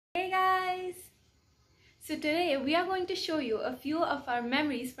So today we are going to show you a few of our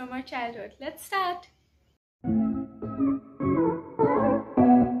memories from our childhood. Let's start! I'm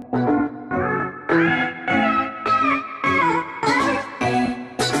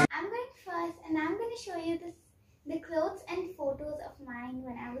going first and I'm going to show you the clothes and photos of mine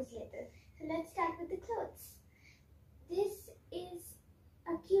when I was little. So let's start with the clothes. This is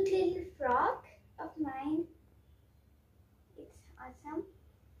a cute little frock of mine. It's awesome.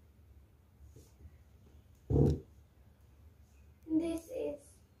 This is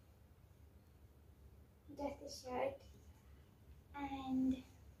just a shirt and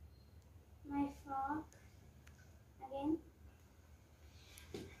my frock again.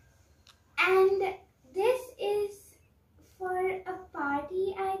 And this is for a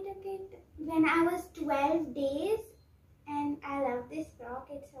party I took it when I was 12 days, and I love this frock,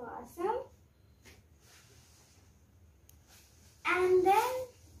 it's so awesome. And then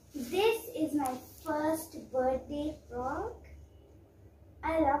this is my first birthday frock.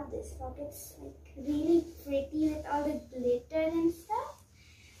 I love this frock, it's like really pretty with all the glitter and stuff.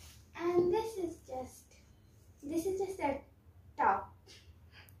 And this is just a top.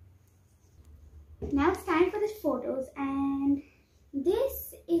 Now it's time for the photos, and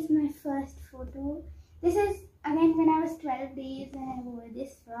this is my first photo. This is again when I was 12 days and I wore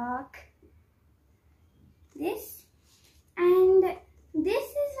this frock. This, and this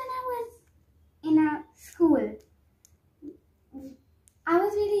is when I was in a school. I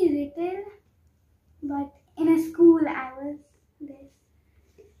was really little, but in a school I was this.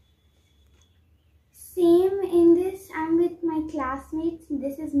 Same in this, I'm with my classmates.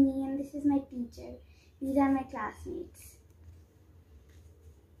 This is me and this is my teacher. These are my classmates.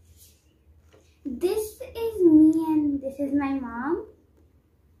 This is me and this is my mom.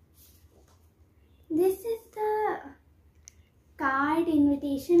 This is the card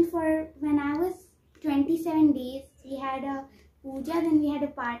invitation for when I was 27 days. We had a puja, then we had a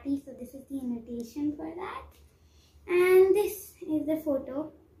party, so this is the invitation for that. And this is the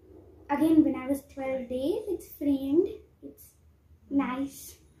photo. Again, when I was 12 days, it's framed, it's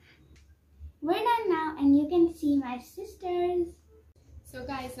nice. We're done now and you can see my sisters. So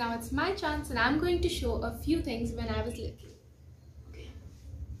guys, now it's my chance and I'm going to show a few things when I was little. Okay.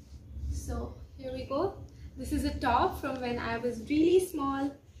 So here we go. This is a top from when I was really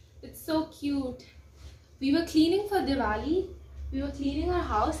small. It's so cute. We were cleaning for Diwali. We were cleaning our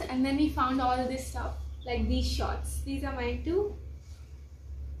house and then we found all this stuff, like these shorts. These are mine too.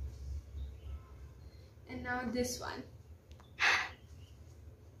 And now this one.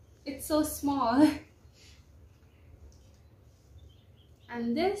 It's so small.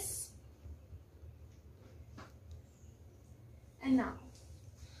 And this. And now.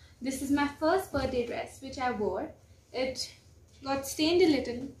 This is my first birthday dress which I wore. It got stained a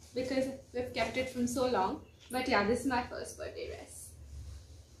little because we've kept it from so long. But yeah, this is my first birthday dress.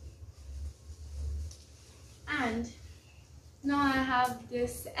 And now I have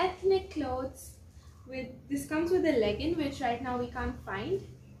this ethnic clothes. This comes with a legging which right now we can't find,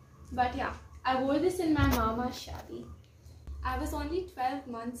 but yeah, I wore this in my mama's shadi. I was only 12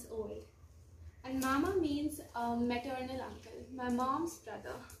 months old, and mama means maternal uncle, my mom's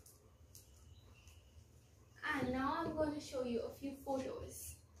brother. And now I'm going to show you a few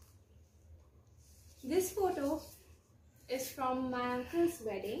photos. This photo is from my uncle's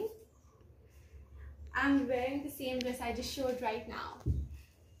wedding. I'm wearing the same dress I just showed right now.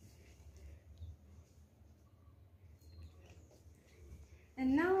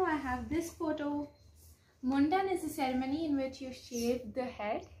 And now I have this photo. Mundan is a ceremony in which you shave the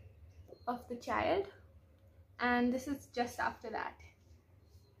head of the child, and this is just after that.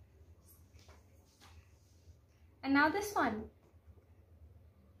 And now this one.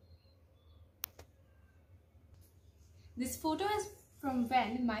 This photo is from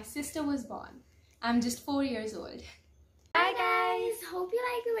when my sister was born. I'm just 4 years old. Bye guys, hope you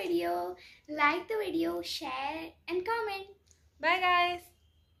like the video. Like the video, share and comment. Bye guys.